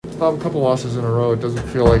A couple losses in a row. It doesn't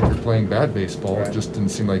feel like you're playing bad baseball. Right. It just didn't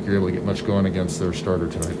seem like you're able to get much going against their starter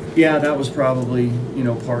tonight. Yeah, that was probably,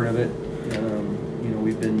 part of it.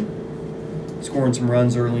 We've been scoring some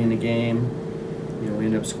runs early in the game. We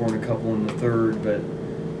ended up scoring a couple in the third, but,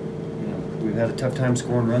 we've had a tough time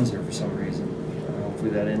scoring runs there for some reason.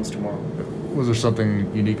 Hopefully that ends tomorrow. Was there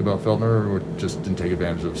something unique about Feltner, or just didn't take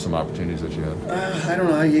advantage of some opportunities that you had? I don't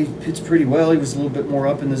know. He pitched pretty well. He was a little bit more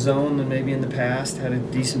up in the zone than maybe in the past. Had a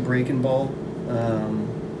decent breaking ball.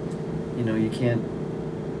 You can't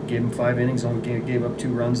give him 5 innings. Only gave up 2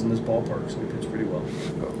 runs in this ballpark, so he pitched pretty well.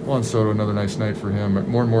 Juan Soto, another nice night for him.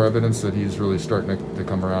 More and more evidence that he's really starting to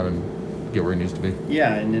come around and get where he needs to be.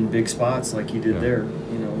 Yeah, and in big spots like he did there.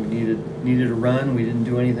 We needed a run. We didn't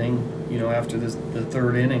do anything, after the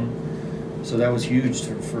third inning. So that was huge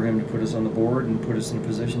for him to put us on the board and put us in a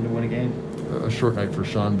position to win a game. A short night for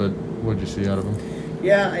Sean, but what did you see out of him?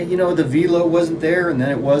 Yeah, the velo wasn't there, and then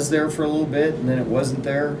it was there for a little bit, and then it wasn't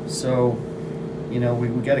there. So, we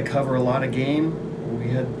got to cover a lot of game. We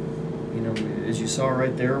had, as you saw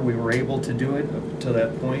right there, we were able to do it up to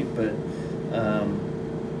that point, but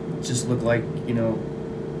it just looked like,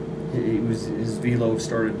 his velo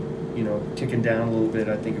started, ticking down a little bit.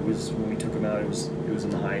 I think it was when we took him out, it was in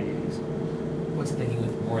the high 80s. What's the thinking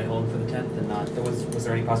with Moore at home for the 10th and not? Was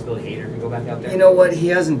there any possibility Hader could go back out there? You know what? He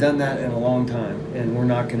hasn't done that in a long time, and we're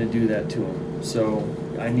not going to do that to him. So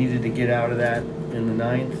I needed to get out of that in the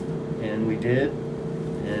 9th, and we did.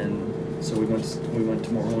 And so we went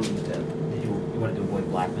to Moreland in the 10th. You wanted to avoid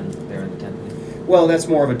Blackman there in the 10th? Well, that's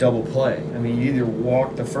more of a double play. I mean, you either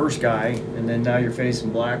walk the first guy, and then now you're facing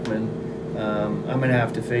Blackman. I'm going to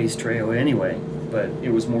have to face Trejo anyway, but it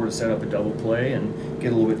was more to set up a double play and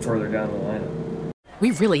get a little bit further down the lineup. We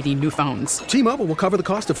really need new phones. T-Mobile will cover the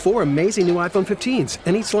cost of 4 amazing new iPhone 15s,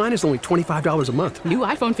 and each line is only $25 a month. New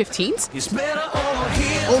iPhone 15s? It's better over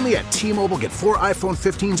here. Only at T-Mobile, get 4 iPhone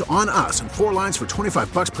 15s on us and 4 lines for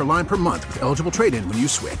 $25 per line per month with eligible trade-in when you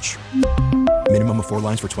switch. Minimum of 4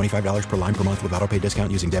 lines for $25 per line per month with autopay discount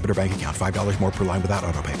using debit or bank account. $5 more per line without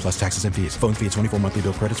autopay, plus taxes and fees. Phone fee at 24 monthly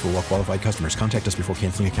bill credits for well-qualified customers. Contact us before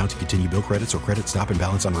canceling account to continue bill credits or credit stop and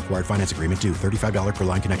balance on required finance agreement due. $35 per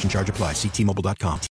line connection charge applies. See T-Mobile.com.